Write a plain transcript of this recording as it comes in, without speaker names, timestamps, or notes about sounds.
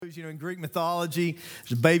heroes, in Greek mythology.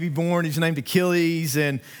 There's a baby born, he's named Achilles,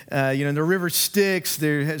 and, the river Styx,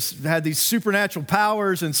 there has had these supernatural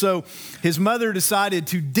powers, and so his mother decided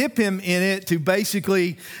to dip him in it to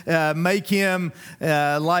basically make him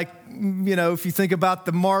if you think about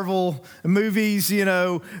the Marvel movies, a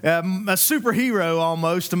superhero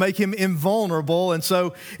almost, to make him invulnerable. And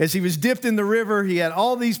so as he was dipped in the river, he had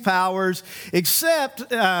all these powers,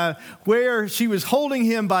 except where she was holding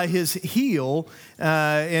him by his heel,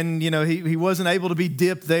 he wasn't able to be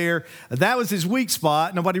dipped there. That was his weak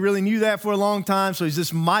spot. Nobody really knew that for a long time. So he's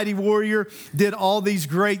this mighty warrior, did all these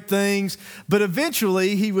great things. But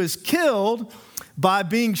eventually he was killed by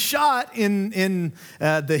being shot in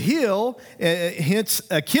the heel, hence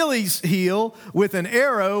Achilles' heel, with an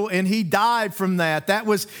arrow, and he died from that. That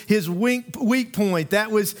was his weak point.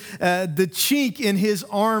 That was the chink in his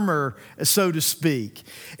armor, so to speak.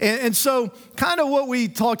 And so kind of what we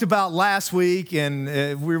talked about last week,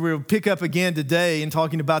 and we will pick up again today in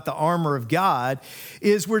talking about the armor of God,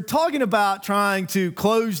 is we're talking about trying to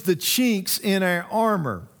close the chinks in our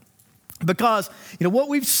armor. Because, what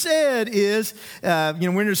we've said is,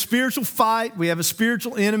 we're in a spiritual fight. We have a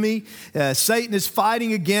spiritual enemy. Satan is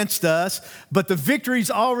fighting against us, but the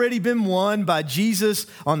victory's already been won by Jesus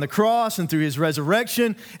on the cross and through his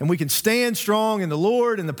resurrection, and we can stand strong in the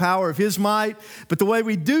Lord and the power of his might. But the way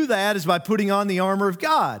we do that is by putting on the armor of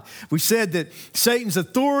God. We said that Satan's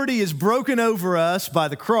authority is broken over us by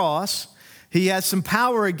the cross. He has some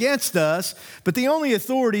power against us, but the only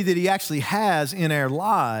authority that he actually has in our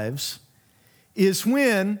lives is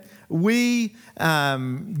when we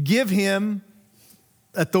give him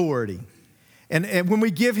authority. And when we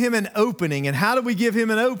give him an opening. And how do we give him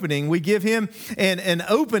an opening? We give him an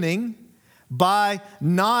opening by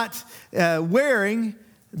not wearing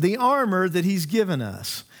the armor that he's given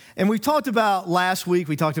us. And we talked about last week,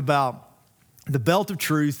 we talked about the belt of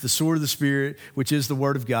truth, the sword of the Spirit, which is the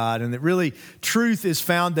Word of God, and that really truth is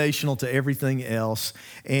foundational to everything else.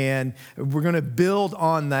 And we're going to build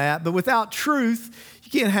on that. But without truth,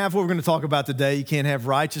 you can't have what we're going to talk about today. You can't have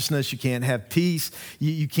righteousness. You can't have peace.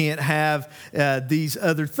 You can't have these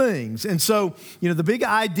other things. And so, the big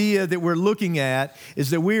idea that we're looking at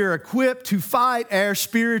is that we are equipped to fight our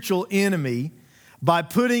spiritual enemy by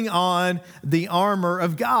putting on the armor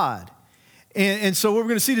of God. And so what we're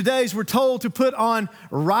going to see today is we're told to put on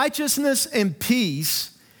righteousness and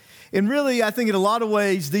peace. And really, I think in a lot of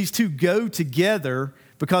ways, these two go together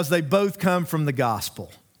because they both come from the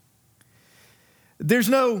gospel. There's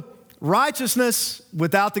no righteousness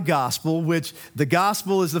without the gospel, which the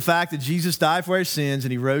gospel is the fact that Jesus died for our sins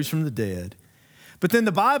and he rose from the dead. But then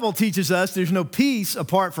the Bible teaches us there's no peace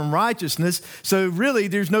apart from righteousness. So really,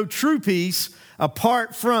 there's no true peace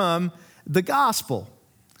apart from the gospel.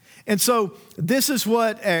 And so this is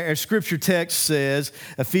what our scripture text says,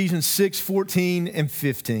 Ephesians 6:14 and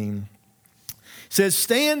 15. It says,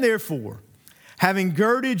 "Stand therefore, having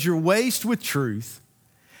girded your waist with truth,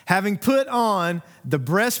 having put on the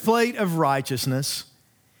breastplate of righteousness,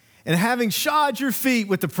 and having shod your feet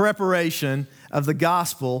with the preparation of the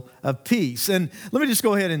gospel of peace." And let me just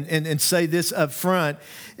go ahead and say this up front.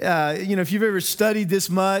 If you've ever studied this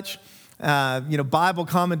much, Bible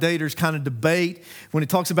commentators kind of debate when it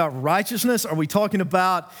talks about righteousness. Are we talking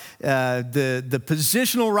about the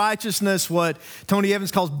positional righteousness, what Tony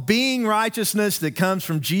Evans calls being righteousness that comes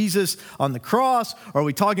from Jesus on the cross? Or are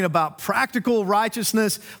we talking about practical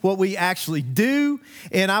righteousness, what we actually do?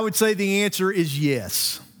 And I would say the answer is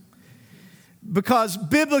yes. Because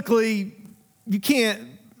biblically, you can't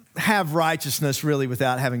have righteousness really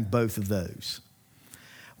without having both of those.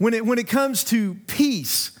 When it comes to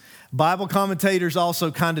peace, Bible commentators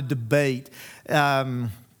also kind of debate,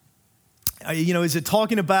 is it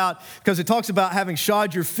talking about, because it talks about having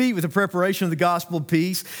shod your feet with the preparation of the gospel of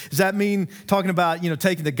peace. Does that mean talking about,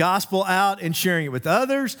 taking the gospel out and sharing it with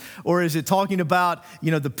others? Or is it talking about,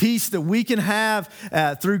 the peace that we can have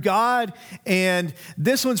through God? And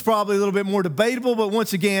this one's probably a little bit more debatable, but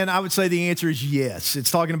once again, I would say the answer is yes. It's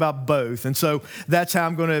talking about both. And so that's how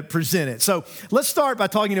I'm going to present it. So let's start by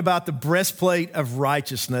talking about the breastplate of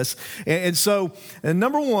righteousness. And so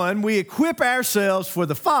number one, we equip ourselves for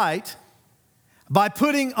the fight by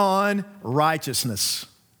putting on righteousness.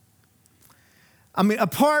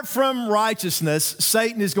 Apart from righteousness,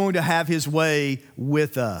 Satan is going to have his way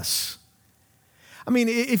with us.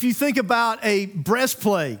 If you think about a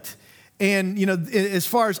breastplate and, as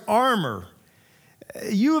far as armor,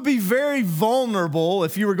 you would be very vulnerable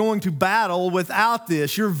if you were going to battle without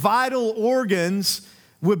this. Your vital organs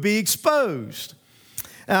would be exposed.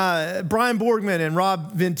 Brian Borgman and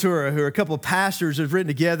Rob Ventura, who are a couple of pastors, have written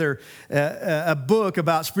together a book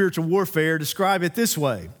about spiritual warfare, describe it this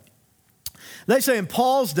way. They say in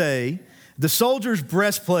Paul's day, the soldier's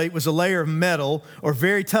breastplate was a layer of metal or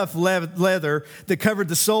very tough leather that covered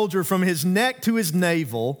the soldier from his neck to his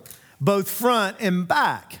navel, both front and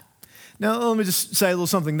back. Now, let me just say a little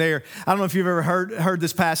something there. I don't know if you've ever heard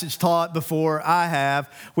this passage taught before. I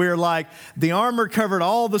have, where like the armor covered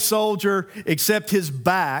all the soldier except his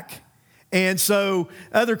back. And so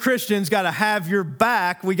other Christians got to have your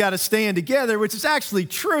back. We got to stand together, which is actually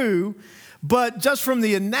true. But just from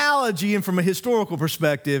the analogy and from a historical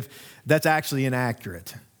perspective, that's actually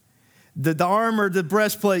inaccurate. The armor, the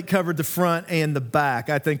breastplate covered the front and the back.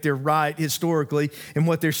 I think they're right historically in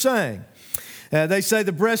what they're saying. They say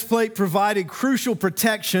the breastplate provided crucial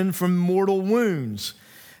protection from mortal wounds.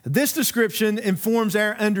 This description informs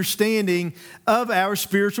our understanding of our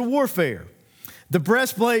spiritual warfare. The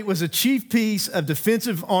breastplate was a chief piece of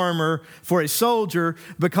defensive armor for a soldier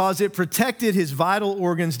because it protected his vital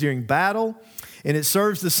organs during battle, and it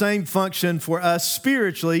serves the same function for us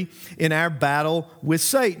spiritually in our battle with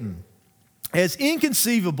Satan. As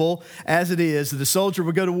inconceivable as it is that a soldier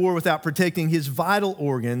would go to war without protecting his vital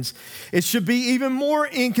organs, it should be even more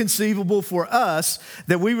inconceivable for us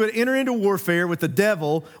that we would enter into warfare with the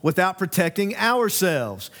devil without protecting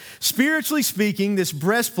ourselves. Spiritually speaking, this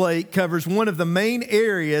breastplate covers one of the main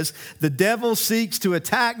areas the devil seeks to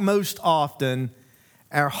attack most often,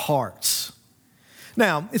 our hearts.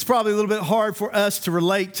 Now, it's probably a little bit hard for us to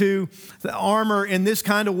relate to the armor in this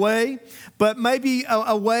kind of way, but maybe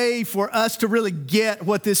a way for us to really get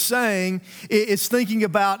what this is saying is thinking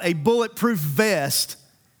about a bulletproof vest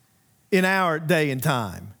in our day and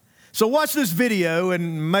time. So watch this video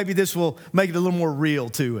and maybe this will make it a little more real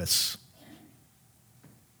to us.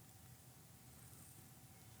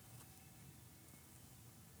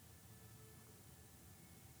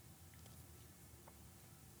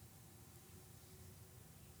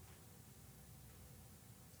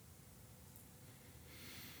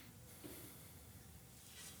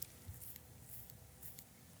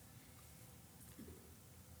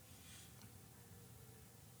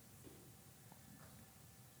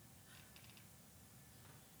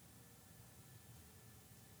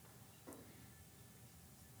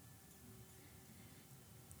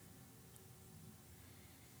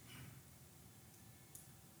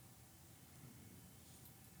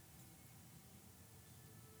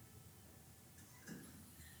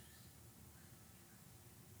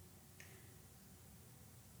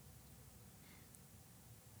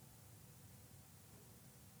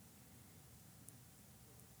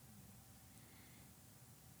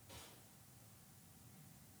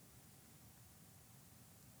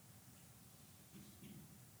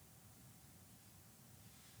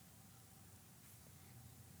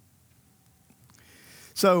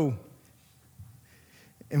 So,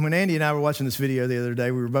 and when Andy and I were watching this video the other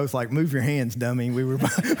day, we were both like, "Move your hands, dummy." We were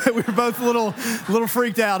both a little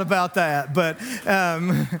freaked out about that. But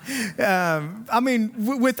I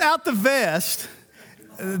mean, without the vest,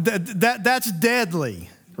 that's deadly,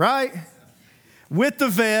 right? With the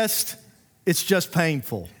vest, it's just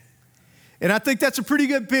painful. And I think that's a pretty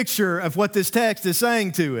good picture of what this text is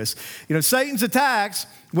saying to us. You know, Satan's attacks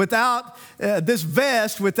without this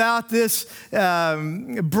vest, without this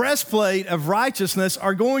breastplate of righteousness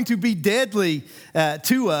are going to be deadly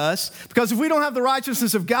to us, because if we don't have the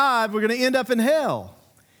righteousness of God, we're going to end up in hell.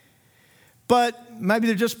 But maybe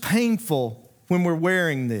they're just painful when we're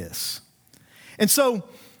wearing this. And so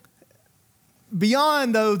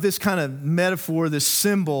beyond, though, this kind of metaphor, this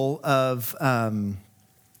symbol of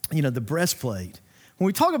the breastplate, when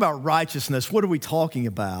we talk about righteousness, what are we talking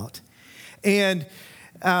about? And,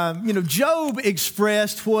 Job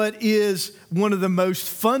expressed what is one of the most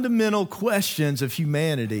fundamental questions of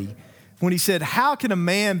humanity when he said, how can a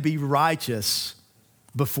man be righteous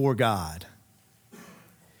before God?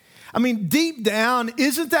 I mean, deep down,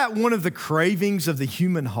 isn't that one of the cravings of the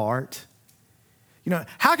human heart?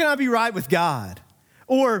 How can I be right with God?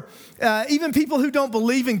 Or even people who don't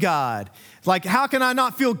believe in God, like, how can I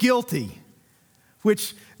not feel guilty?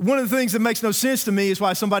 Which, one of the things that makes no sense to me is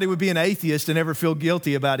why somebody would be an atheist and never feel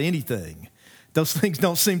guilty about anything. Those things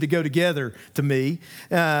don't seem to go together to me.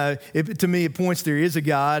 To me, it points there is a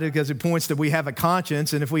God, because it points that we have a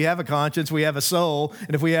conscience. And if we have a conscience, we have a soul.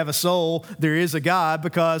 And if we have a soul, there is a God,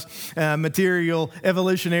 because material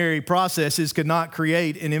evolutionary processes could not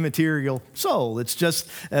create an immaterial soul. It's just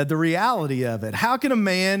the reality of it. How can a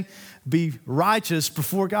man be righteous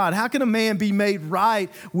before God? How can a man be made right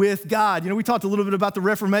with God? We talked a little bit about the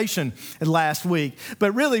Reformation last week,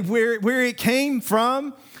 but really where it came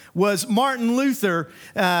from was Martin Luther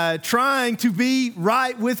trying to be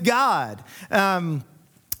right with God.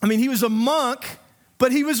 He was a monk,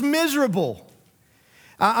 but he was miserable.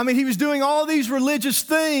 I mean, he was doing all these religious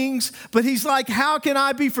things, but he's like, how can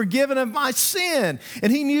I be forgiven of my sin?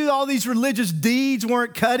 And he knew all these religious deeds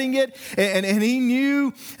weren't cutting it. And he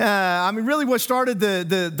knew, really what started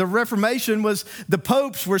the Reformation was the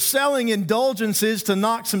popes were selling indulgences to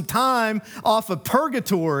knock some time off of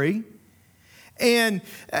purgatory. And,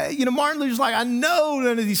 Martin Luther's like, I know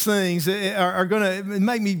none of these things are going to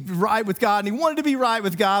make me right with God. And he wanted to be right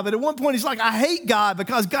with God. But at one point, he's like, I hate God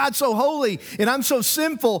because God's so holy and I'm so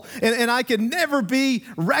sinful and I could never be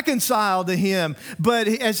reconciled to him. But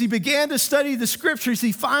as he began to study the scriptures,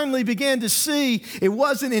 he finally began to see it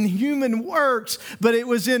wasn't in human works, but it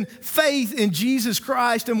was in faith in Jesus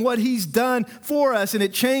Christ and what he's done for us. And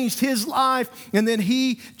it changed his life. And then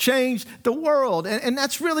he changed the world. And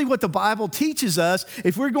that's really what the Bible teaches us.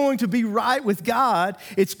 If we're going to be right with God,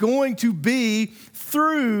 it's going to be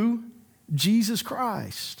through Jesus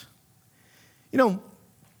Christ.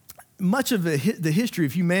 Much of the history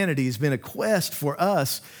of humanity has been a quest for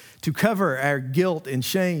us to cover our guilt and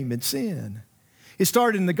shame and sin. It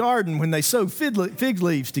started in the garden when they sewed fig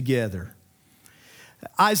leaves together.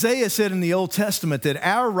 Isaiah said in the Old Testament that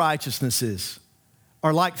our righteousnesses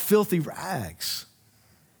are like filthy rags.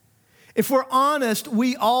 If we're honest,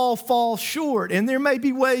 we all fall short. And there may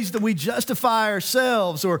be ways that we justify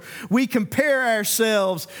ourselves or we compare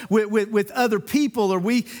ourselves with other people or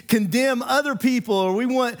we condemn other people or we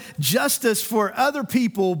want justice for other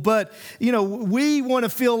people. But, we want to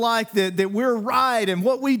feel like that we're right and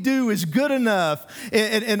what we do is good enough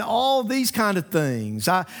and all these kind of things.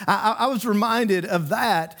 I was reminded of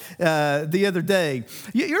that the other day.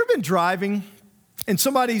 You ever been driving and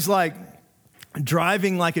somebody's like,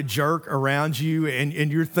 driving like a jerk around you and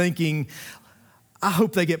you're thinking, I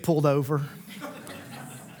hope they get pulled over?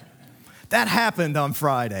 That happened on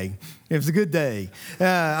Friday. It was a good day.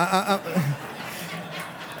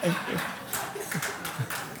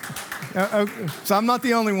 So I'm not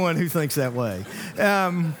the only one who thinks that way.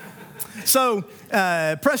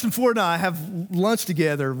 Preston Ford and I have lunch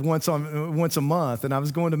together once a month, and I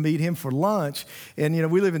was going to meet him for lunch.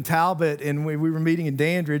 And, we live in Talbot, and we were meeting in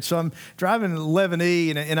Dandridge. So I'm driving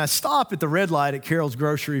 11E, and I stop at the red light at Carol's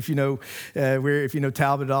Grocery, if you know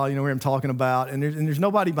Talbot at all, you know where I'm talking about. And there's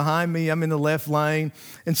nobody behind me. I'm in the left lane.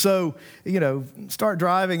 And so, start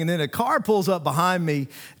driving, and then a car pulls up behind me,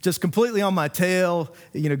 just completely on my tail,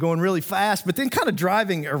 going really fast, but then kind of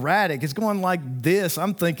driving erratic. It's going like this.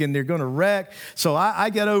 I'm thinking they're going to wreck. So I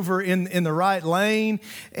get over in the right lane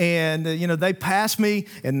and, they pass me.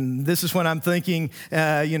 And this is when I'm thinking,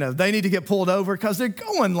 they need to get pulled over because they're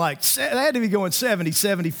going they had to be going 70,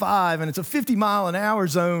 75. And it's a 50 mile an hour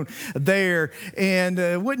zone there. And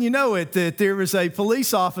wouldn't you know it, that there was a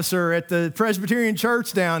police officer at the Presbyterian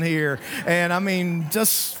church down here. And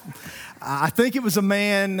I think it was a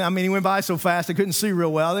man. He went by so fast I couldn't see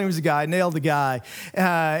real well. I think it was a guy. Nailed the guy.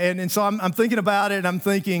 And so I'm thinking about it. And I'm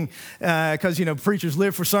thinking, because, preachers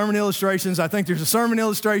live for sermon illustrations. I think there's a sermon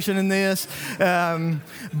illustration in this.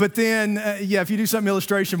 But then, if you do something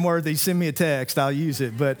illustration worthy, send me a text. I'll use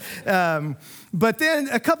it. But then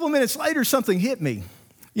a couple of minutes later, something hit me.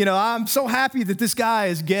 I'm so happy that this guy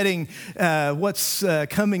is getting what's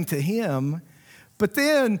coming to him. But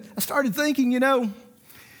then I started thinking,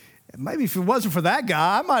 maybe if it wasn't for that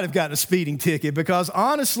guy, I might have gotten a speeding ticket because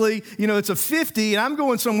honestly, it's a 50 and I'm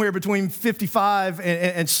going somewhere between 55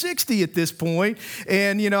 and 60 at this point.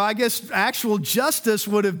 And, I guess actual justice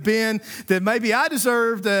would have been that maybe I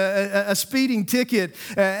deserved a speeding ticket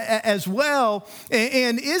as well.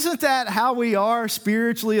 And isn't that how we are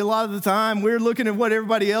spiritually a lot of the time? We're looking at what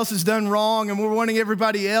everybody else has done wrong and we're wanting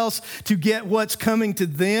everybody else to get what's coming to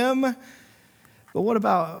them. But what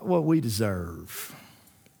about what we deserve?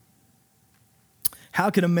 How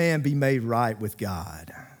can a man be made right with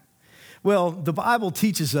God? Well, the Bible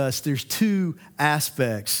teaches us there's two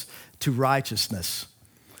aspects to righteousness.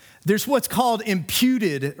 There's what's called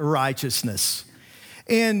imputed righteousness.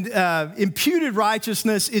 And imputed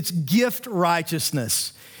righteousness, it's gift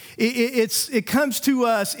righteousness. It comes to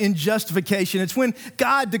us in justification. It's when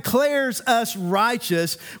God declares us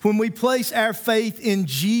righteous when we place our faith in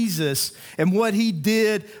Jesus and what he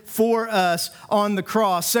did for us on the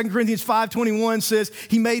cross. 2 Corinthians 5:21 says,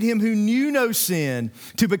 he made him who knew no sin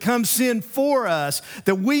to become sin for us,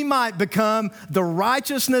 that we might become the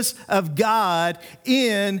righteousness of God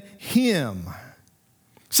in him.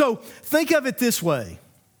 So think of it this way.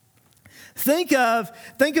 Think of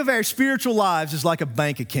our spiritual lives as like a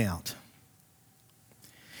bank account.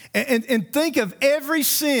 And think of every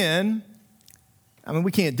sin.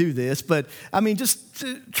 We can't do this, but just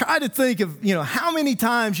try to think of, how many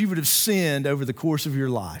times you would have sinned over the course of your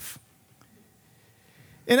life.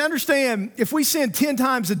 And understand, if we sin 10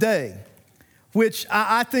 times a day, which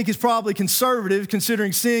I think is probably conservative,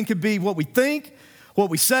 considering sin could be what we think, what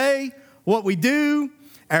we say, what we do,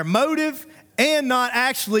 our motive, and not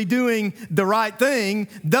actually doing the right thing.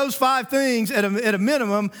 Those 5 things at a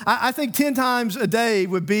minimum, I think 10 times a day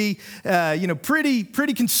would be,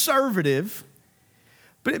 pretty conservative.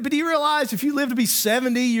 But do you realize if you live to be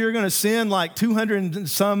 70, you're going to sin like 200 and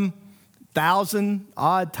some thousand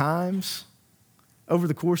odd times over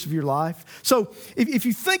the course of your life? So if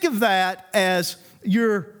you think of that as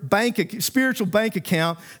your spiritual bank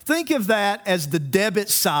account, think of that as the debit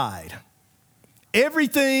side.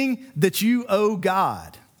 Everything that you owe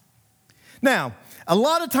God. Now, a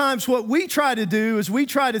lot of times what we try to do is we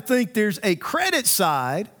try to think there's a credit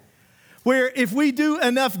side where if we do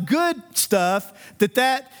enough good stuff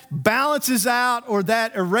that balances out or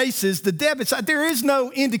that erases the debit side. There is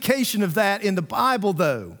no indication of that in the Bible,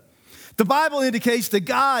 though. The Bible indicates that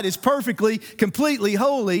God is perfectly, completely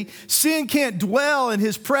holy. Sin can't dwell in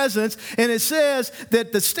his presence. And it says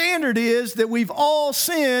that the standard is that we've all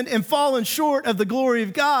sinned and fallen short of the glory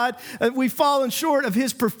of God. We've fallen short of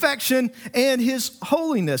his perfection and his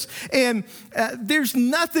holiness. And there's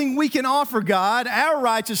nothing we can offer God. Our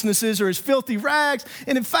righteousnesses are as filthy rags.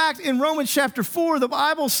 And in fact, in Romans chapter 4, the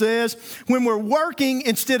Bible says when we're working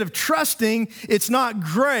instead of trusting, it's not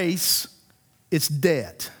grace, it's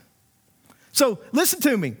debt. So listen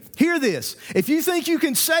to me. Hear this. If you think you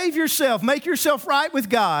can save yourself, make yourself right with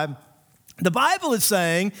God, the Bible is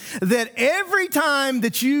saying that every time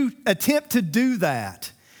that you attempt to do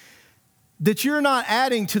that you're not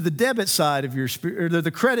adding to the debit side of or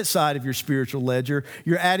the credit side of your spiritual ledger.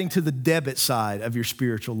 You're adding to the debit side of your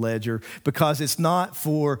spiritual ledger because it's not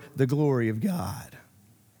for the glory of God.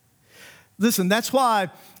 Listen, that's why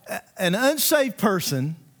an unsaved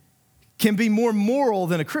person can be more moral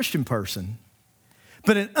than a Christian person.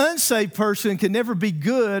 But an unsaved person can never be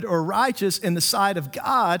good or righteous in the sight of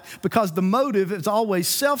God because the motive is always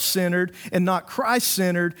self-centered and not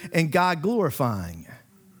Christ-centered and God-glorifying.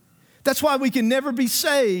 That's why we can never be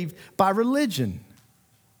saved by religion.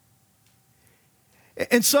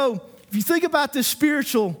 And so, if you think about this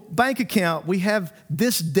spiritual bank account, we have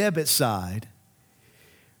this debit side.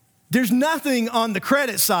 There's nothing on the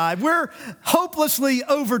credit side. We're hopelessly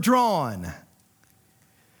overdrawn.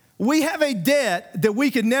 We have a debt that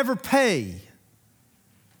we could never pay.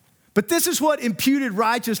 But this is what imputed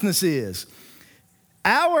righteousness is.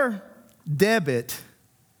 Our debit,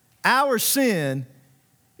 our sin,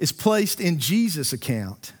 is placed in Jesus'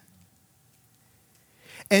 account.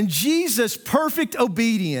 And Jesus' perfect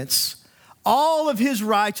obedience, all of his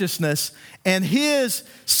righteousness and his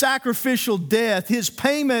sacrificial death, his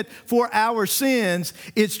payment for our sins,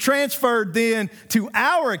 it's transferred then to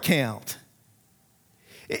our account.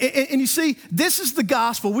 And you see, this is the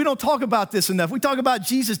gospel. We don't talk about this enough. We talk about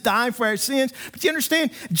Jesus dying for our sins, but you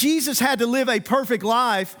understand, Jesus had to live a perfect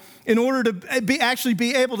life in order to actually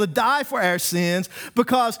be able to die for our sins,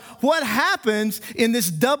 because what happens in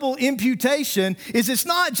this double imputation is it's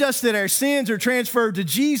not just that our sins are transferred to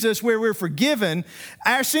Jesus where we're forgiven.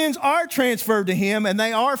 Our sins are transferred to him and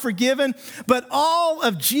they are forgiven, but all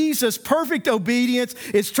of Jesus' perfect obedience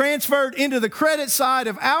is transferred into the credit side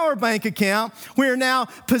of our bank account. We are now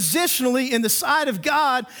positionally in the sight of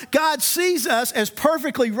God. God sees us as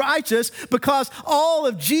perfectly righteous because all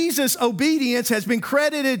of Jesus' obedience has been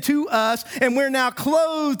credited to us, and we're now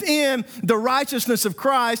clothed in the righteousness of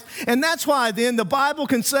Christ. And that's why then the Bible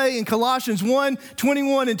can say in Colossians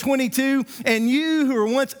 1:21 and 22, and you who were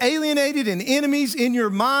once alienated and enemies in your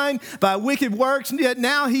mind by wicked works, yet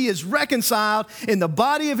now he is reconciled in the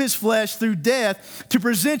body of his flesh through death to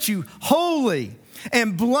present you holy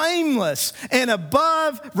and blameless and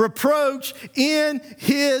above reproach in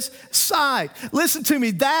his sight. Listen to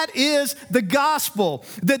me, that is the gospel,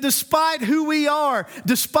 that despite who we are,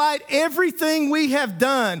 despite everything we have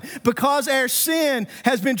done, because our sin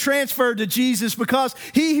has been transferred to Jesus, because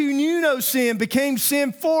he who knew no sin became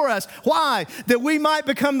sin for us. Why? That we might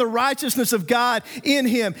become the righteousness of God in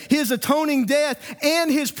him. His atoning death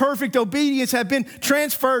and his perfect obedience have been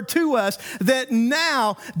transferred to us, that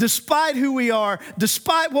now, despite who we are,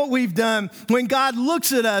 despite what we've done, when God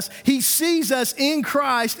looks at us, he sees us in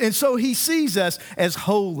Christ, and so he sees us as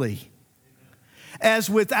holy, as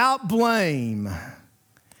without blame,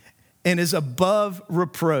 and as above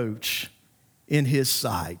reproach in his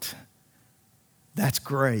sight. That's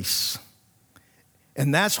grace.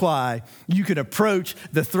 And that's why you can approach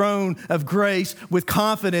the throne of grace with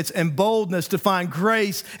confidence and boldness to find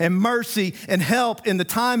grace and mercy and help in the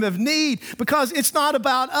time of need, because it's not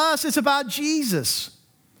about us, it's about Jesus.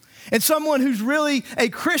 And someone who's really a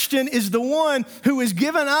Christian is the one who has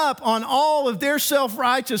given up on all of their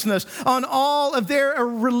self-righteousness, on all of their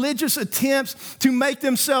religious attempts to make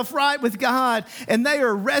themselves right with God. And they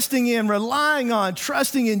are resting in, relying on,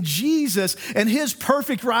 trusting in Jesus and his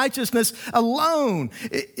perfect righteousness alone.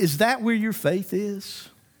 Is that where your faith is?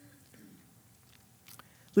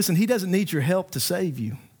 Listen, he doesn't need your help to save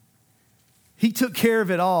you. He took care of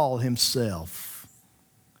it all himself.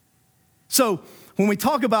 So, when we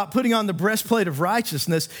talk about putting on the breastplate of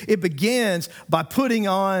righteousness, it begins by putting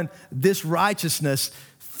on this righteousness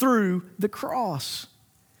through the cross.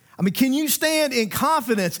 I mean, can you stand in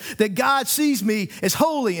confidence that God sees me as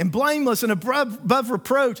holy and blameless and above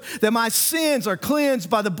reproach, that my sins are cleansed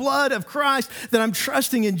by the blood of Christ, that I'm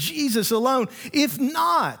trusting in Jesus alone? If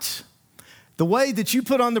not, the way that you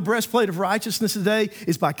put on the breastplate of righteousness today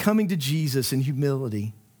is by coming to Jesus in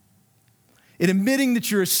humility, and admitting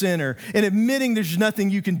that you're a sinner, and admitting there's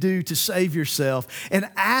nothing you can do to save yourself, and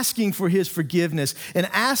asking for his forgiveness, and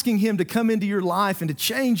asking him to come into your life and to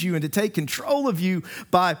change you and to take control of you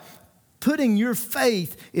by putting your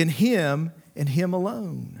faith in him and him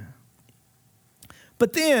alone.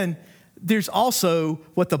 But then there's also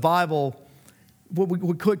what the Bible,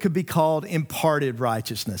 what could be called imparted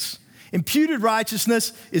righteousness. Imputed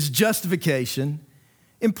righteousness is justification.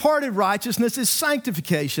 Imparted righteousness is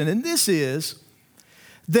sanctification, and this is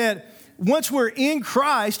that once we're in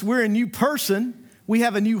Christ, we're a new person, we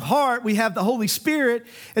have a new heart, we have the Holy Spirit,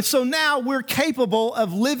 and so now we're capable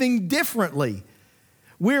of living differently.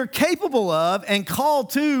 We're capable of and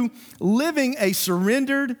called to living a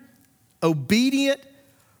surrendered, obedient,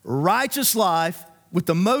 righteous life with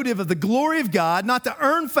the motive of the glory of God, not to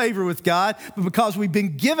earn favor with God, but because we've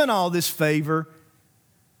been given all this favor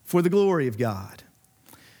for the glory of God.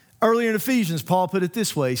 Earlier in Ephesians, Paul put it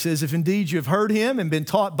this way. He says, if indeed you have heard him and been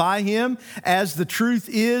taught by him, as the truth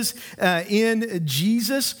is in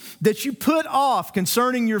Jesus, that you put off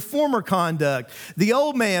concerning your former conduct, the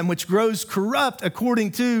old man which grows corrupt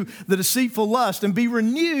according to the deceitful lust, and be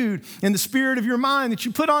renewed in the spirit of your mind, that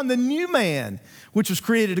you put on the new man, which was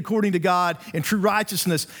created according to God in true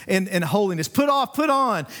righteousness and holiness. Put off, put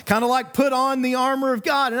on, kind of like put on the armor of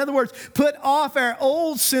God. In other words, put off our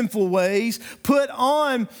old sinful ways, put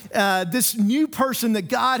on this new person that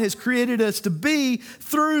God has created us to be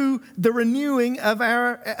through the renewing of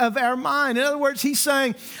our mind. In other words, he's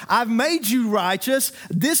saying, I've made you righteous.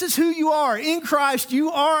 This is who you are. In Christ,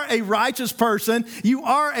 you are a righteous person. You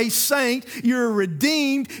are a saint. You're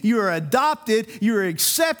redeemed. You're adopted. You're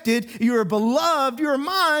accepted. You're beloved. You're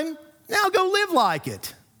mine. Now go live like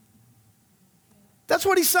it. That's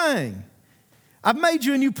what he's saying. I've made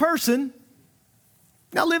you a new person.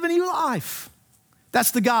 Now live a new life. That's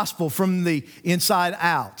the gospel from the inside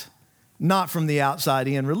out, not from the outside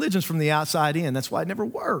in. Religion's from the outside in. That's why it never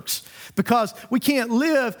works, because we can't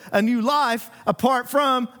live a new life apart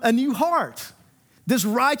from a new heart. This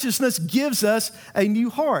righteousness gives us a new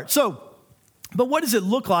heart. But what does it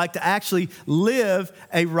look like to actually live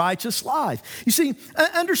a righteous life? You see,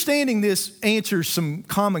 understanding this answers some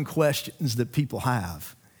common questions that people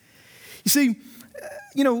have. You see,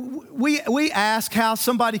 we ask how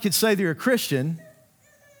somebody could say they're a Christian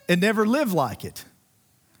and never live like it.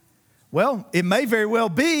 Well, it may very well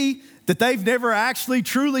be that they've never actually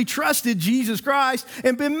truly trusted Jesus Christ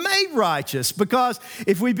and been made righteous, because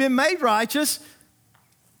if we've been made righteous,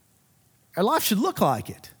 our life should look like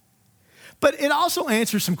it. But it also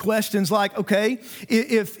answers some questions like, okay,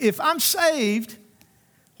 if I'm saved,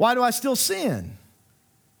 why do I still sin?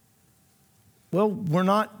 Well, we're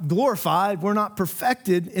not glorified, we're not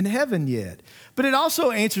perfected in heaven yet. But it also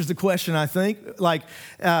answers the question, I think, like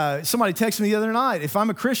somebody texted me the other night, if I'm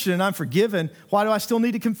a Christian and I'm forgiven, why do I still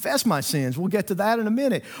need to confess my sins? We'll get to that in a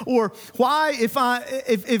minute. Or why, if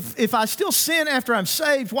I still sin after I'm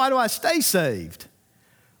saved, why do I stay saved?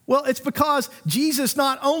 Well, it's because Jesus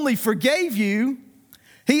not only forgave you,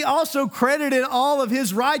 he also credited all of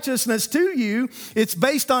his righteousness to you. It's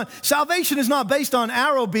based on, salvation is not based on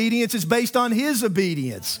our obedience, it's based on his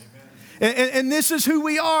obedience. And this is who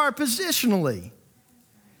we are positionally.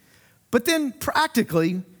 But then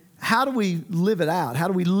practically, how do we live it out? How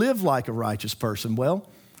do we live like a righteous person? Well,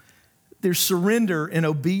 there's surrender and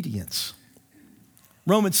obedience.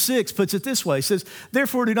 Romans 6 puts it this way. It says,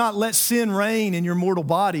 therefore do not let sin reign in your mortal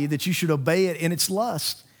body, that you should obey it in its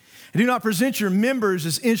lust. And do not present your members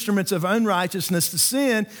as instruments of unrighteousness to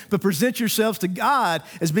sin, but present yourselves to God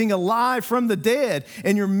as being alive from the dead,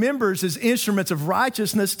 and your members as instruments of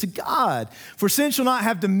righteousness to God. For sin shall not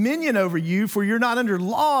have dominion over you, for you're not under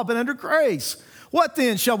law, but under grace. What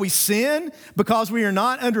then? Shall we sin because we are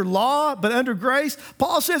not under law, but under grace?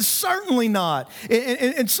 Paul says, certainly not.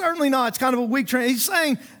 And certainly not. It's kind of a weak translation. He's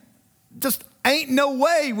saying, just ain't no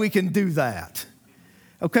way we can do that.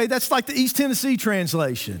 Okay, that's like the East Tennessee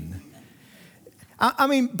translation. I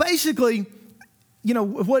mean, basically, you know,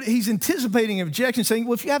 what he's anticipating an objection, saying,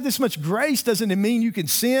 well, if you have this much grace, doesn't it mean you can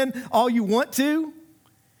sin all you want to?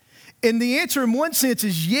 And the answer in one sense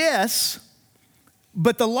is yes.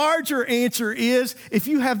 But the larger answer is, if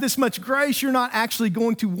you have this much grace, you're not actually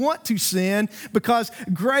going to want to sin, because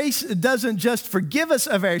grace doesn't just forgive us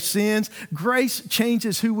of our sins. Grace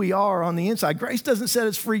changes who we are on the inside. Grace doesn't set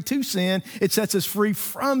us free to sin. It sets us free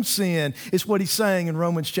from sin, is what he's saying in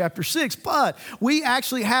Romans chapter 6. But we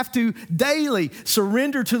actually have to daily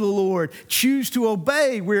surrender to the Lord, choose to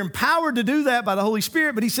obey. We're empowered to do that by the Holy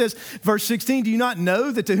Spirit. But he says, verse 16, do you not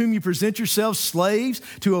know that to whom you present yourselves slaves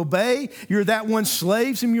to obey, you're that one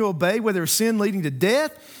slaves whom you obey, whether of sin leading to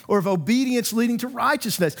death or of obedience leading to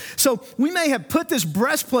righteousness. So we may have put this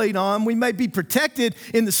breastplate on. We may be protected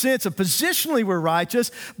in the sense of positionally we're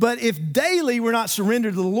righteous, but if daily we're not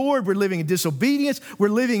surrendered to the Lord, we're living in disobedience, we're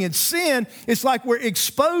living in sin, it's like we're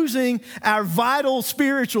exposing our vital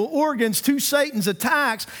spiritual organs to Satan's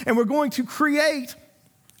attacks, and we're going to create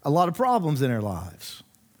a lot of problems in our lives.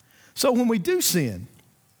 So when we do sin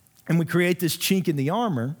and we create this chink in the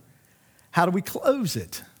armor, how do we close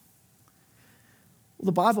it? Well,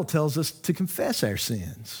 the Bible tells us to confess our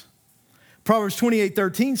sins. Proverbs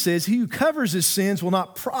 28:13 says, he who covers his sins will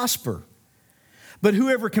not prosper, but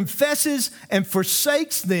whoever confesses and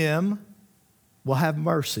forsakes them will have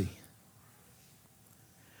mercy.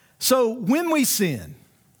 So when we sin,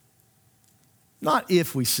 not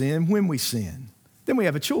if we sin, when we sin, then we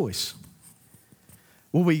have a choice.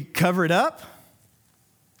 Will we cover it up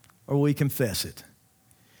or will we confess it?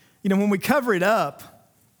 You know, when we cover it up,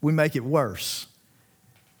 we make it worse.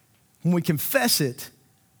 When we confess it,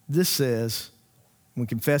 this says, when we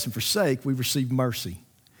confess and forsake, we receive mercy.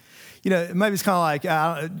 You know, maybe it's kind of like,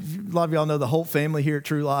 a lot of y'all know the Holt family here at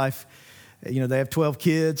True Life. You know, they have 12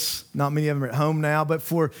 kids. Not many of them are at home now, but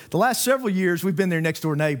for the last several years, we've been their next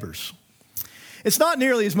door neighbors. It's not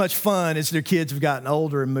nearly as much fun as their kids have gotten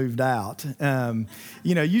older and moved out.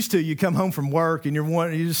 You know, used to, you come home from work and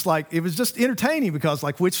you're just like, it was just entertaining because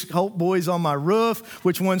like which Holt boy's on my roof,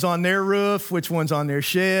 which one's on their roof, which one's on their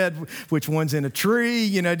shed, which one's in a tree.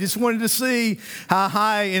 You know, just wanted to see how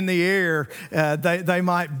high in the air they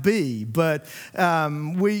might be. But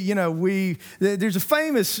there's a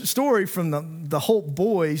famous story from the Holt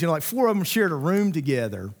boys. You know, like 4 of them shared a room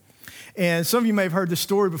together. And some of you may have heard this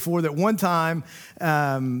story before, that one time,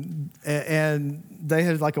 and they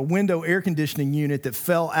had like a window air conditioning unit that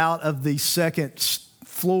fell out of the second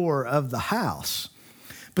floor of the house.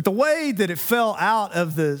 But the way that it fell out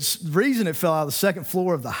of the reason it fell out of the second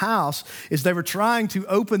floor of the house is they were trying to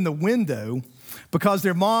open the window because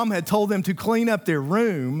their mom had told them to clean up their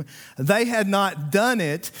room. They had not done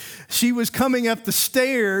it. She was coming up the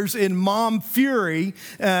stairs in mom fury,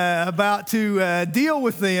 about to deal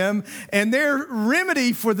with them. And their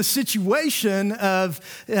remedy for the situation of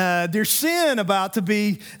their sin about to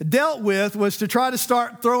be dealt with was to try to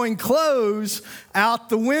start throwing clothes out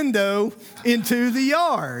the window into the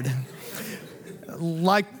yard.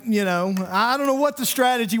 Like, you know, I don't know what the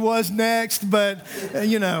strategy was next, but,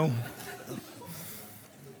 you know,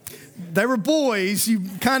 they were boys. You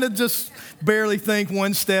kind of just barely think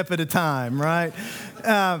one step at a time, right?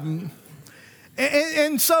 And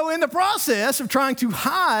so in the process of trying to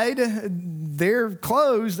hide their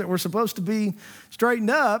clothes that were supposed to be straightened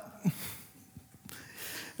up,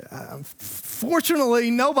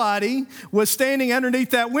 fortunately, nobody was standing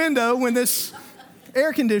underneath that window when this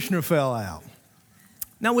air conditioner fell out.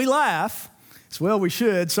 Now, we laugh. Well, we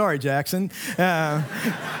should. Sorry, Jackson. I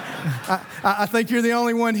think you're the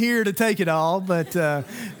only one here to take it all. But like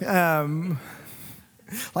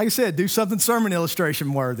I said, do something sermon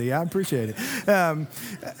illustration worthy. I appreciate it.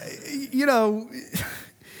 You know,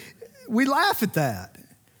 we laugh at that.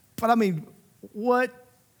 But I mean, what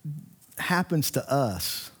happens to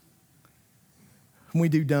us when we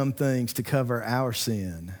do dumb things to cover our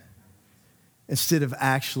sin instead of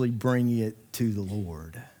actually bringing it to the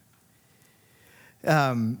Lord? You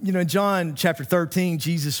know, in John chapter 13,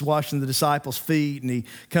 Jesus is washing the disciples' feet, and he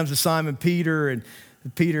comes to Simon Peter, and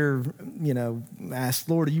Peter, you know, asks,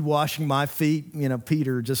 Lord, are you washing my feet? You know,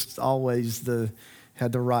 Peter just always the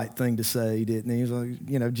had the right thing to say, didn't he? He was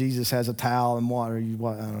like, Jesus has a towel and water.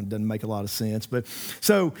 It doesn't make a lot of sense. But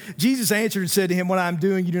so Jesus answered and said to him, what I'm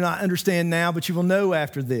doing you do not understand now, but you will know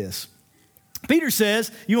after this. Peter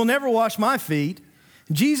says, you will never wash my feet.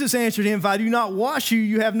 Jesus answered him, if I do not wash you,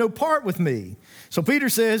 you have no part with me. So Peter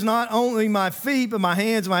says, not only my feet, but my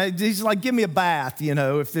hands, he's like, give me a bath,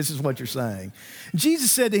 if this is what you're saying.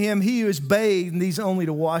 Jesus said to him, he who is bathed needs only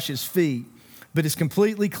to wash his feet, but is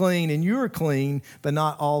completely clean, and you are clean, but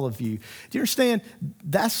not all of you. Do you understand?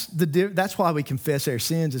 That's why we confess our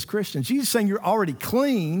sins as Christians. Jesus is saying you're already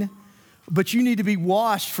clean, but you need to be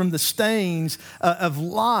washed from the stains of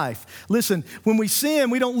life. Listen, when we sin,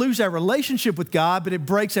 we don't lose our relationship with God, but it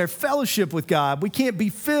breaks our fellowship with God. We can't be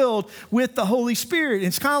filled with the Holy Spirit.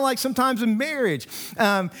 It's kind of like sometimes in marriage.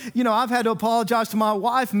 I've had to apologize to my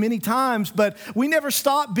wife many times, but we never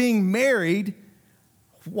stopped being married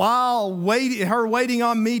while waiting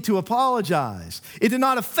on me to apologize. It did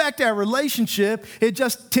not affect our relationship. It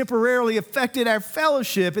just temporarily affected our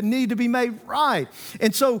fellowship. It needed to be made right.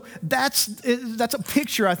 And so that's a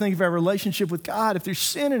picture, I think, of our relationship with God. If there's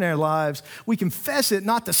sin in our lives, we confess it,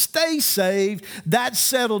 not to stay saved. That's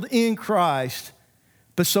settled in Christ,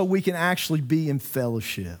 but so we can actually be in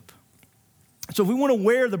fellowship. So if we want to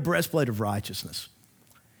wear the breastplate of righteousness,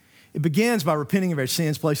 it begins by repenting of our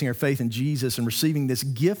sins, placing our faith in Jesus, and receiving this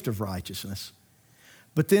gift of righteousness.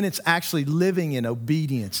 But then it's actually living in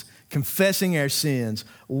obedience, confessing our sins,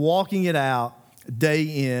 walking it out day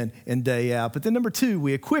in and day out. But then number two,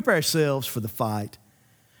 we equip ourselves for the fight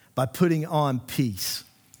by putting on peace.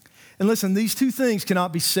 And listen, these two things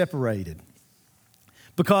cannot be separated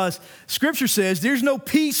because Scripture says there's no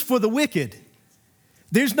peace for the wicked.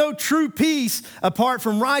 There's no true peace apart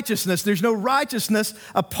from righteousness. There's no righteousness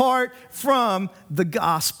apart from the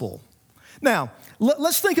gospel. Now,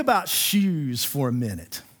 let's think about shoes for a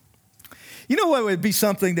minute. You know what would be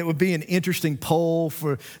something that would be an interesting poll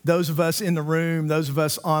for those of us in the room, those of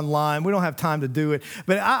us online? We don't have time to do it,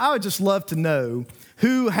 but I would just love to know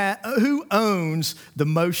who owns the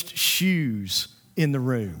most shoes in the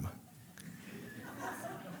room.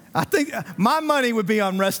 I think my money would be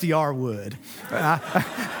on Rusty Arwood.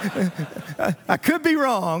 I could be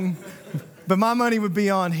wrong, but my money would be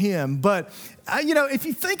on him. But, if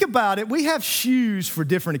you think about it, we have shoes for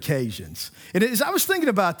different occasions. And as I was thinking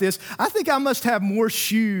about this, I think I must have more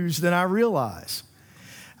shoes than I realize.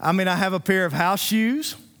 I have a pair of house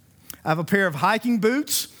shoes. I have a pair of hiking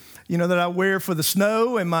boots, that I wear for the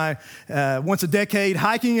snow and my once-a-decade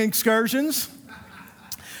hiking excursions.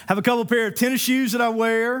 I have a couple pair of tennis shoes that I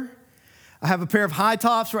wear. I have a pair of high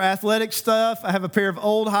tops for athletic stuff. I have a pair of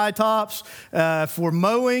old high tops for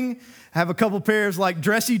mowing. I have a couple pairs like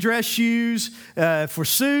dressy dress shoes for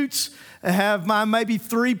suits. I have my maybe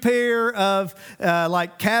 3 pair of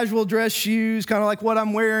like casual dress shoes, kind of like what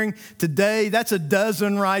I'm wearing today. That's a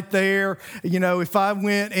dozen right there. If I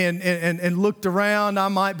went and looked around, I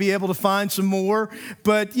might be able to find some more.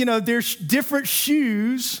 But, there's different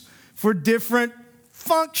shoes for different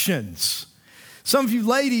functions. Some of you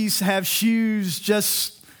ladies have shoes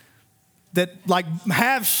just that like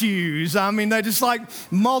have shoes. They just like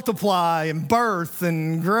multiply and birth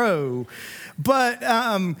and grow. But,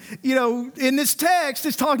 in this text,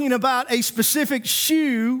 it's talking about a specific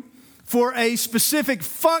shoe for a specific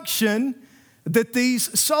function that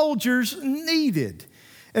these soldiers needed.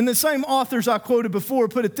 And the same authors I quoted before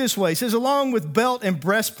put it this way. It says, along with belt and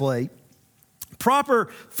breastplate, proper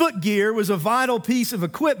foot gear was a vital piece of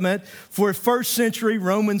equipment for a first century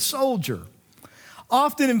Roman soldier.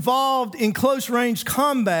 Often involved in close-range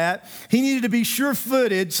combat, he needed to be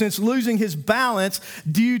sure-footed since losing his balance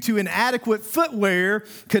due to inadequate footwear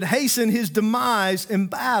could hasten his demise in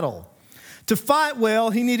battle. To fight well,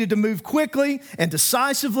 he needed to move quickly and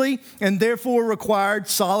decisively and therefore required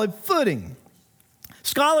solid footing.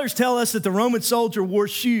 Scholars tell us that the Roman soldier wore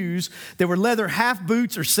shoes that were leather half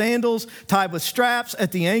boots or sandals tied with straps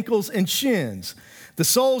at the ankles and shins. The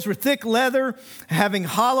soles were thick leather, having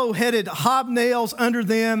hollow-headed hobnails under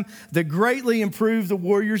them that greatly improved the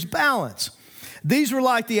warrior's balance. These were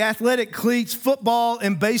like the athletic cleats football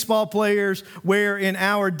and baseball players wear in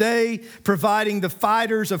our day, providing the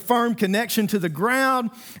fighters a firm connection to the ground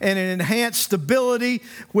and an enhanced stability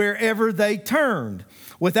wherever they turned.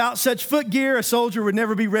 Without such footgear, a soldier would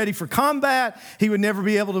never be ready for combat. He would never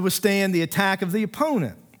be able to withstand the attack of the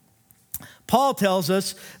opponent. Paul tells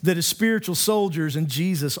us that as spiritual soldiers in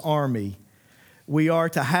Jesus' army, we are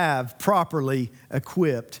to have properly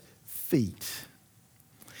equipped feet.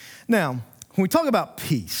 Now, when we talk about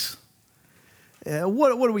peace,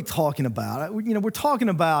 what are we talking about? We're talking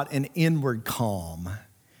about an inward calm.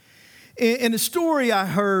 And a story I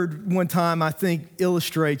heard one time, I think,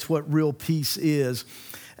 illustrates what real peace is.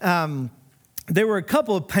 There were a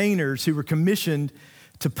couple of painters who were commissioned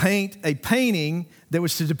to paint a painting that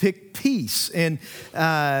was to depict peace. And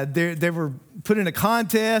they were put in a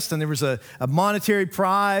contest, and there was a monetary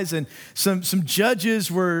prize, and some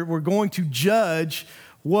judges were going to judge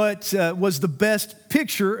what was the best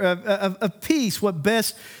picture of peace, what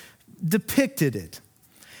best depicted it.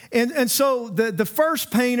 And so the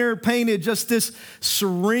first painter painted just this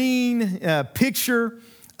serene picture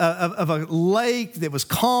of a lake that was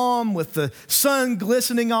calm with the sun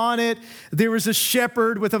glistening on it. There was a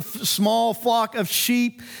shepherd with a small flock of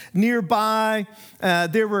sheep nearby.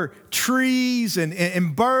 There were trees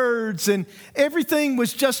and birds, and everything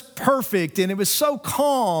was just perfect, and it was so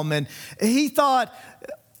calm. And he thought,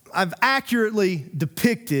 I've accurately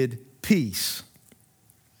depicted peace.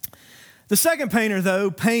 The second painter, though,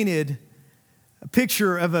 painted a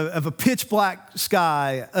picture of a pitch black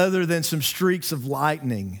sky other than some streaks of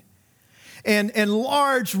lightning and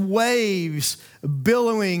large waves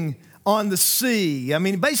billowing on the sea. I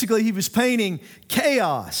mean, basically, he was painting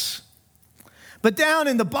chaos. But down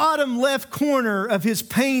in the bottom left corner of his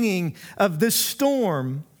painting of this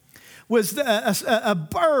storm was a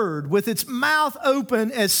bird with its mouth open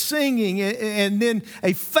as singing, and then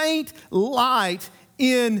a faint light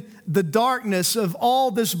in the darkness of all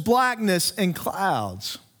this blackness and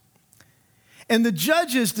clouds. And the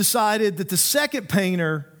judges decided that the second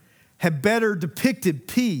painter had better depicted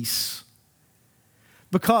peace,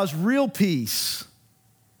 because real peace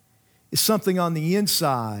is something on the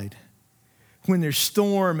inside when there's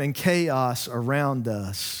storm and chaos around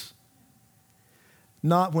us,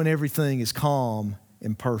 not when everything is calm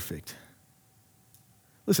and perfect.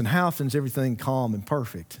 Listen, how often is everything calm and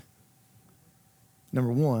perfect?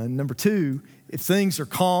 Number one. Number two, if things are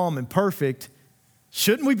calm and perfect,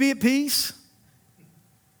 shouldn't we be at peace?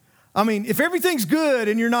 I mean, if everything's good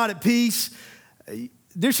and you're not at peace,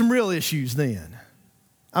 there's some real issues then.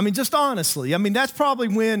 I mean, just honestly, I mean, that's probably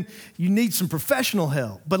when you need some professional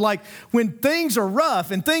help. But like when things are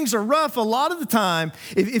rough, and things are rough a lot of the time,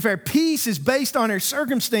 if our peace is based on our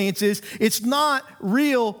circumstances, it's not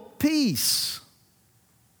real peace.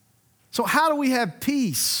 So how do we have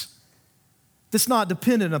peace that's not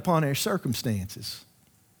dependent upon our circumstances?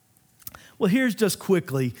 Well, here's just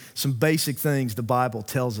quickly some basic things the Bible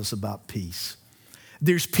tells us about peace.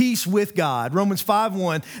 There's peace with God. Romans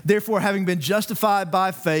 5:1, therefore, having been justified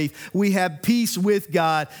by faith, we have peace with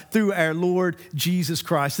God through our Lord Jesus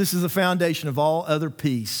Christ. This is the foundation of all other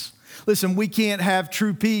peace. Listen, we can't have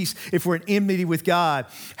true peace if we're in enmity with God.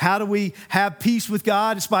 How do we have peace with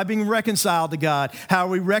God? It's by being reconciled to God. How are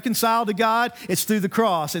we reconciled to God? It's through the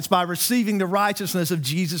cross. It's by receiving the righteousness of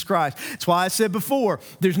Jesus Christ. That's why I said before,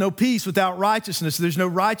 there's no peace without righteousness. There's no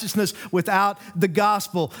righteousness without the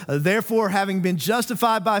gospel. Therefore, having been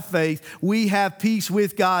justified by faith, we have peace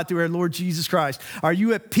with God through our Lord Jesus Christ. Are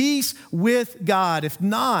you at peace with God? If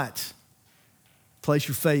not, place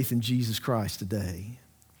your faith in Jesus Christ today.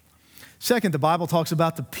 Second, the Bible talks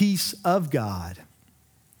about the peace of God.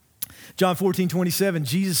 John 14:27,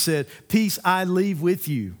 Jesus said, peace I leave with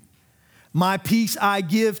you. My peace I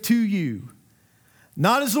give to you.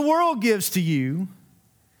 Not as the world gives to you.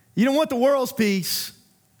 You don't want the world's peace,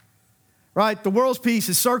 right? The world's peace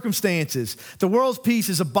is circumstances. The world's peace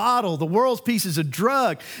is a bottle. The world's peace is a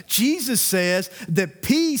drug. Jesus says that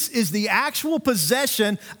peace is the actual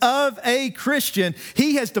possession of a Christian.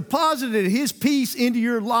 He has deposited his peace into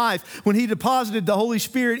your life when he deposited the Holy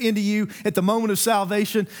Spirit into you at the moment of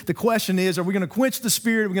salvation. The question is, are we going to quench the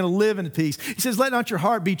Spirit? Are we going to live in peace? He says, let not your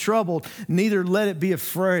heart be troubled, neither let it be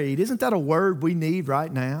afraid. Isn't that a word we need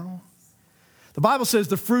right now? The Bible says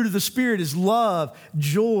the fruit of the Spirit is love,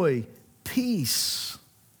 joy, peace.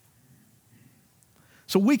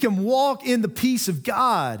 So we can walk in the peace of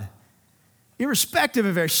God, irrespective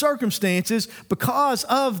of our circumstances, because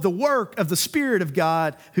of the work of the Spirit of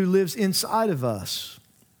God who lives inside of us.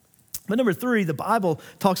 But number three, the Bible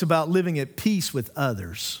talks about living at peace with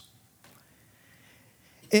others.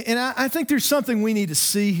 And I think there's something we need to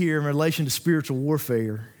see here in relation to spiritual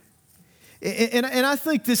warfare. And I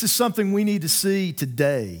think this is something we need to see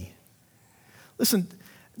today. Listen,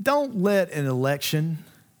 don't let an election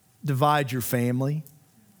divide your family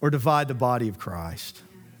or divide the body of Christ.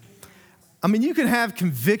 I mean, you can have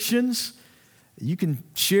convictions, you can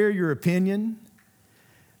share your opinion,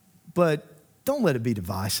 but don't let it be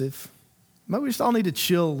divisive. Maybe we just all need to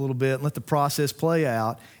chill a little bit and let the process play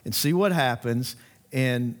out and see what happens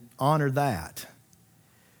and honor that.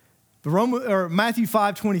 Matthew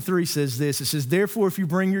 5:23 says this. It says, therefore, if you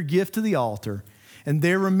bring your gift to the altar and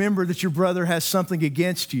there remember that your brother has something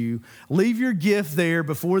against you, leave your gift there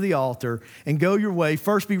before the altar and go your way.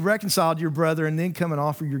 First be reconciled to your brother and then come and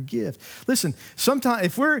offer your gift. Listen, sometimes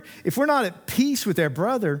if we're not at peace with our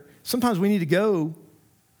brother, sometimes we need to go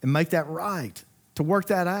and make that right, to work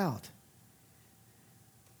that out.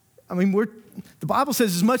 I mean, the Bible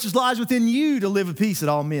says as much as lies within you to live at peace at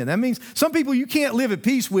all men. That means some people you can't live at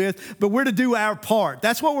peace with, but we're to do our part.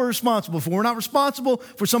 That's what we're responsible for. We're not responsible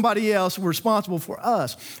for somebody else. We're responsible for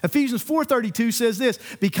us. Ephesians 4:32 says this,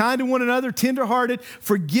 be kind to one another, tenderhearted,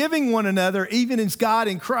 forgiving one another, even as God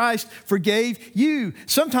in Christ forgave you.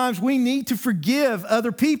 Sometimes we need to forgive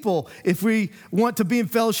other people if we want to be in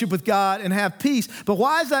fellowship with God and have peace. But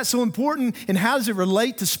why is that so important, and how does it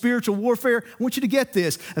relate to spiritual warfare? I want you to get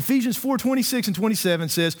this. Ephesians 4:26 and 27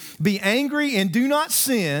 says, be angry and do not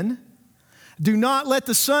sin. Do not let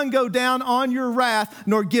the sun go down on your wrath,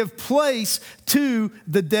 nor give place to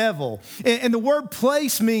the devil. And the word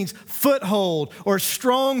place means foothold or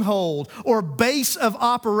stronghold or base of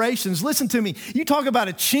operations. Listen to me. You talk about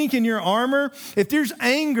a chink in your armor. If there's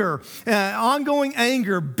anger, ongoing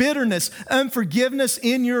anger, bitterness, unforgiveness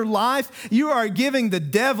in your life, you are giving the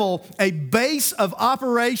devil a base of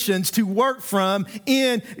operations to work from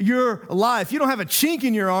in your life. You don't have a chink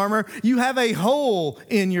in your armor. You have a hole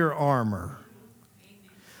in your armor.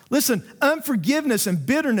 Listen, unforgiveness and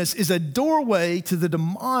bitterness is a doorway to the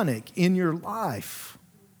demonic in your life.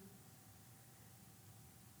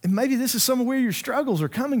 And maybe this is some of where your struggles are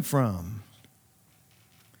coming from.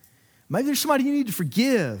 Maybe there's somebody you need to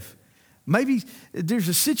forgive. Maybe there's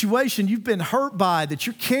a situation you've been hurt by that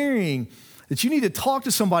you're carrying, that you need to talk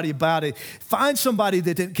to somebody about it. Find somebody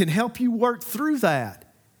that can help you work through that.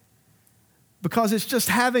 Because it's just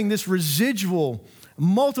having this residual,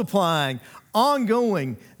 multiplying,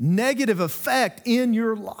 ongoing negative effect in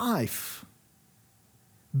your life.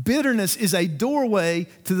 Bitterness is a doorway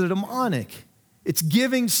to the demonic. It's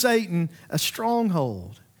giving Satan a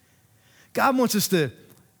stronghold. God wants us to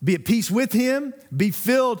be at peace with him, be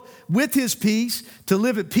filled with his peace, to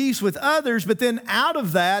live at peace with others. But then out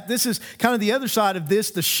of that, this is kind of the other side of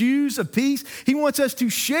this, the shoes of peace. He wants us to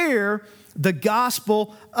share the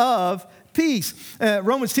gospel of peace.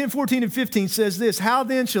 Romans 10:14 and 15 says this, how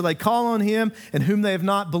then shall they call on him in whom they have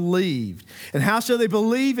not believed? And how shall they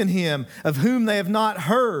believe in him of whom they have not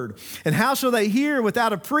heard? And how shall they hear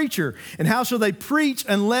without a preacher? And how shall they preach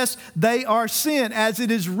unless they are sent? As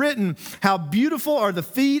it is written, how beautiful are the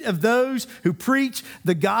feet of those who preach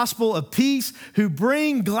the gospel of peace, who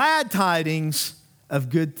bring glad tidings of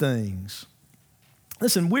good things.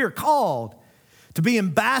 Listen, we are called to be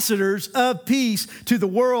ambassadors of peace to the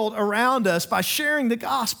world around us by sharing the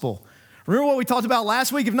gospel. Remember what we talked about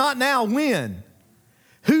last week? If not now, when?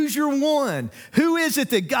 Who's your one? Who is it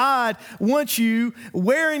that God wants you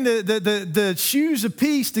wearing the shoes of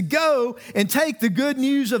peace to go and take the good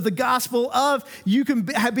news of the gospel of you can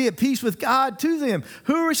be at peace with God to them?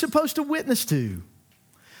 Who are we supposed to witness to?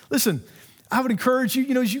 Listen, I would encourage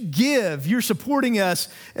you, as you give, you're supporting us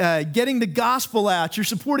getting the gospel out. You're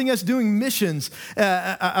supporting us doing missions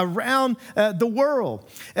around the world.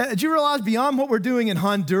 Do you realize beyond what we're doing in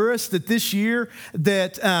Honduras that this year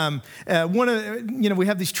that we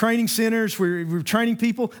have these training centers where we're training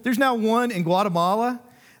people. There's now one in Guatemala.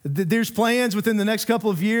 There's plans within the next couple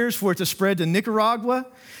of years for it to spread to Nicaragua.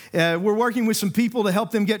 We're working with some people to help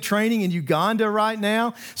them get training in Uganda right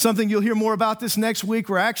now. Something you'll hear more about this next week.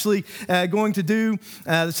 We're actually going to do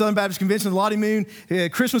the Southern Baptist Convention of Lottie Moon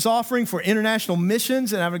Christmas offering for international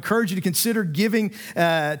missions. And I would encourage you to consider giving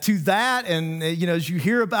to that. And, as you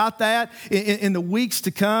hear about that in the weeks to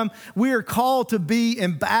come, we are called to be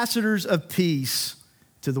ambassadors of peace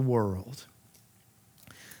to the world.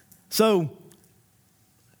 So,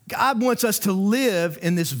 God wants us to live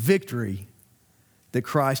in this victory that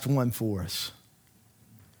Christ won for us.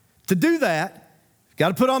 To do that, got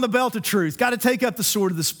to put on the belt of truth, got to take up the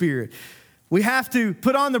sword of the Spirit. We have to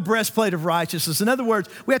put on the breastplate of righteousness. In other words,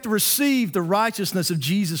 we have to receive the righteousness of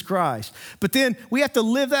Jesus Christ. But then we have to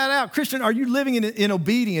live that out. Christian, are you living in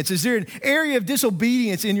obedience? Is there an area of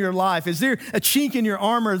disobedience in your life? Is there a chink in your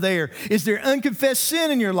armor there? Is there unconfessed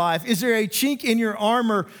sin in your life? Is there a chink in your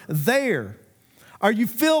armor there? Are you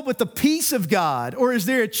filled with the peace of God, or is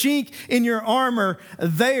there a chink in your armor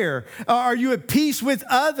there? Are you at peace with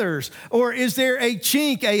others, or is there a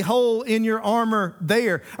chink, a hole in your armor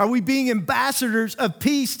there? Are we being ambassadors of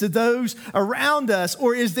peace to those around us,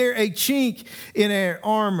 or is there a chink in our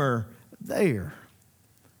armor there?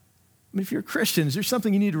 I mean, if you're a Christian, is there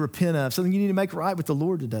something you need to repent of, something you need to make right with the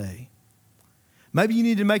Lord today? Maybe you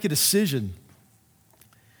need to make a decision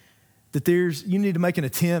that you need to make an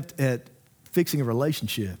attempt at fixing a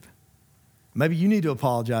relationship. Maybe you need to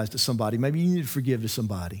apologize to somebody. Maybe you need to forgive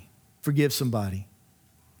somebody.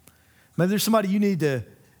 Maybe there's somebody you need to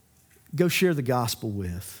go share the gospel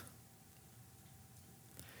with.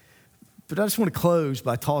 But I just want to close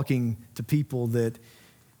by talking to people that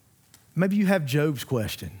maybe you have Job's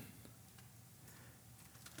question.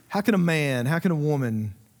 How can a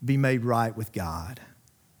woman be made right with God?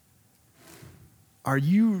 Are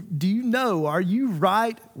you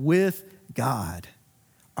right with God?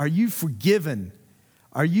 Are you forgiven?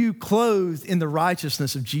 Are you clothed in the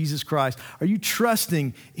righteousness of Jesus Christ? Are you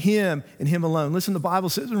trusting him and him alone? Listen, the Bible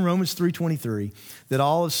says in Romans 3:23 that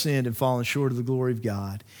all have sinned and fallen short of the glory of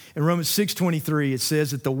God. In Romans 6:23, it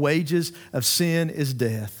says that the wages of sin is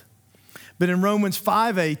death. But in Romans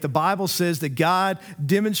 5:8, the Bible says that God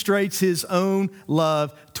demonstrates his own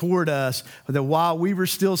love toward us, that while we were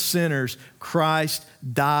still sinners, Christ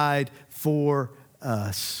died for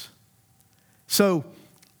us. So,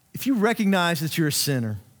 if you recognize that you're a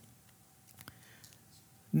sinner,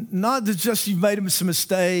 not that just you've made some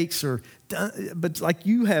mistakes, but like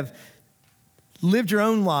you have lived your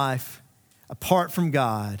own life apart from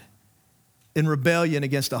God in rebellion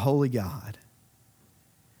against a holy God,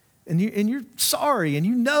 and you're sorry, and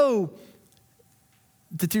you know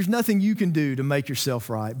that there's nothing you can do to make yourself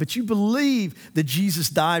right, but you believe that Jesus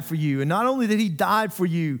died for you, and not only that he died for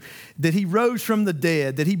you, that he rose from the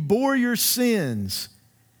dead, that he bore your sins,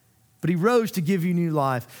 but he rose to give you new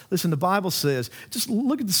life. Listen, the Bible says, just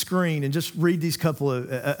look at the screen and just read these couple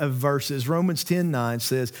of verses. Romans 10:9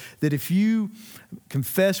 says that if you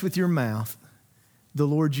confess with your mouth the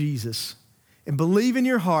Lord Jesus and believe in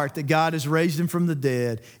your heart that God has raised him from the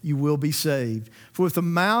dead, you will be saved. For with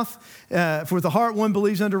the heart one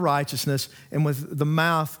believes unto righteousness, and with the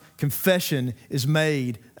mouth confession is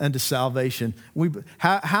made unto salvation.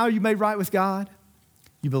 How are you made right with God?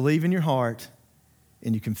 You believe in your heart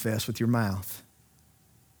and you confess with your mouth.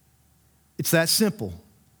 It's that simple.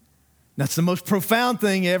 That's the most profound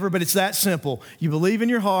thing ever, but it's that simple. You believe in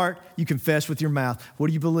your heart, you confess with your mouth. What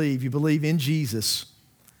do you believe? You believe in Jesus,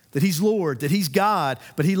 that he's Lord, that he's God,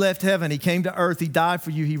 but he left heaven, he came to earth, he died for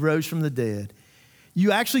you, he rose from the dead.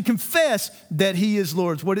 You actually confess that he is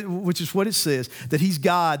Lord, which is what it says, that he's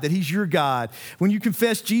God, that he's your God. When you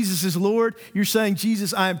confess Jesus is Lord, you're saying,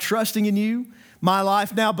 Jesus, I am trusting in you. My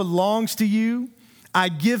life now belongs to you. I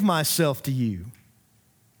give myself to you.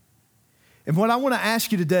 And what I want to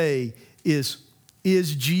ask you today is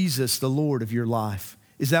Jesus the Lord of your life?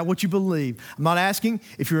 Is that what you believe? I'm not asking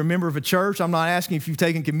if you're a member of a church. I'm not asking if you've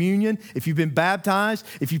taken communion, if you've been baptized,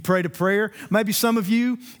 if you prayed a prayer. Maybe some of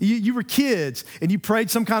you were kids and you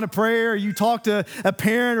prayed some kind of prayer, or you talked to a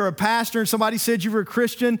parent or a pastor and somebody said you were a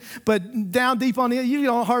Christian, but down deep on it, you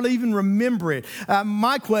don't hardly even remember it.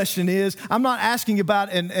 My question is, I'm not asking about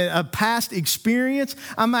a past experience.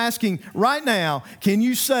 I'm asking right now, can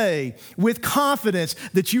you say with confidence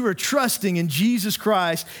that you are trusting in Jesus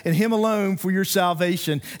Christ and him alone for your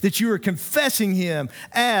salvation? That you are confessing him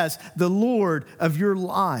as the Lord of your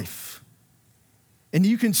life. And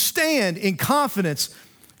you can stand in confidence,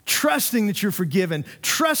 trusting that you're forgiven,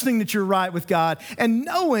 trusting that you're right with God, and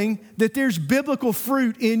knowing that there's biblical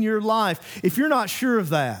fruit in your life. If you're not sure of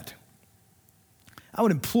that, I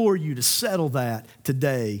would implore you to settle that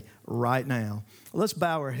today, right now. Let's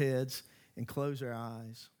bow our heads and close our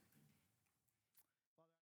eyes.